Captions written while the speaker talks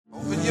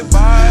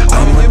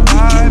I'm a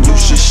deacon, you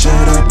should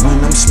shut up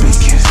when I'm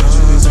speaking.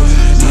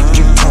 If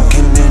you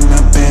talking, then I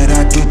bet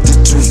I get to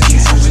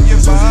tweaking.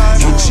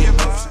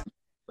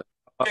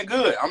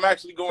 Good. I'm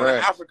actually going to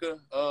Africa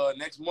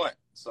next month,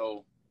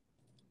 so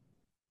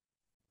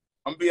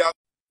I'm gonna be out.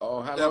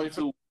 Oh, how there long for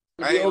 2 weeks.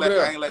 you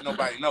I ain't let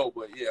nobody know,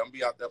 but yeah, I'm gonna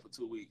be out there for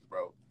 2 weeks,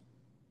 bro.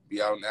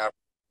 Be out in Africa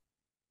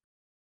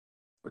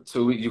for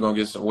 2 weeks. You gonna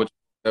get some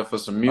for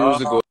some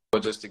music or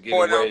just to get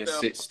away and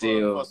sit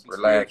still, for some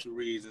relax? spiritual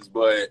reasons,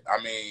 but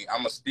I mean, I'm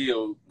gonna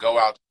still go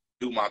out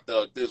and do my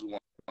thug this one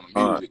on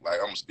the music. Like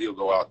I'm gonna still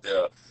go out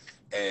there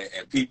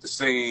and peep the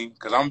scene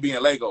because I'm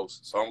being Lagos,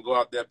 so I'm gonna go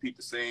out there, peep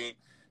the scene,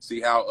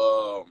 see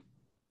how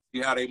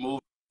they moving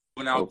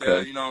out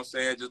there. You know what I'm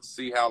saying? Just to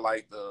see how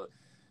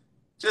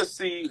just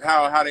see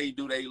how they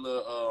do their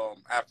little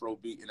Afro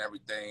beat and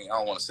everything. I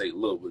don't want to say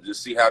little, but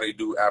just see how they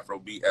do Afro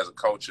beat as a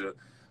culture.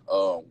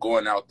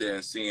 Going out there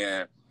and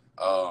seeing,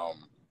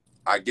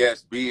 I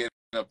guess, being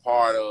a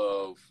part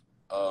of,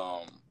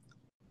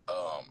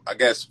 I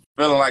guess,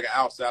 feeling like an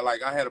outsider.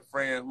 Like I had a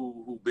friend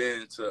who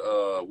been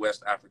to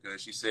West Africa, and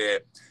she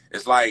said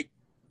it's like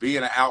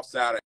being an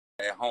outsider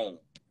at home.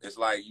 It's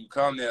like you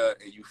come there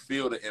and you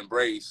feel the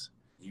embrace.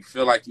 You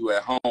feel like you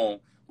at home,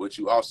 but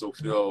you also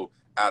feel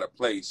out of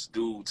place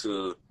due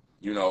to,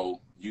 you know,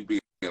 you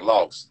being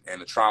lost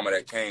and the trauma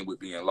that came with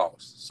being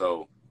lost.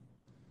 So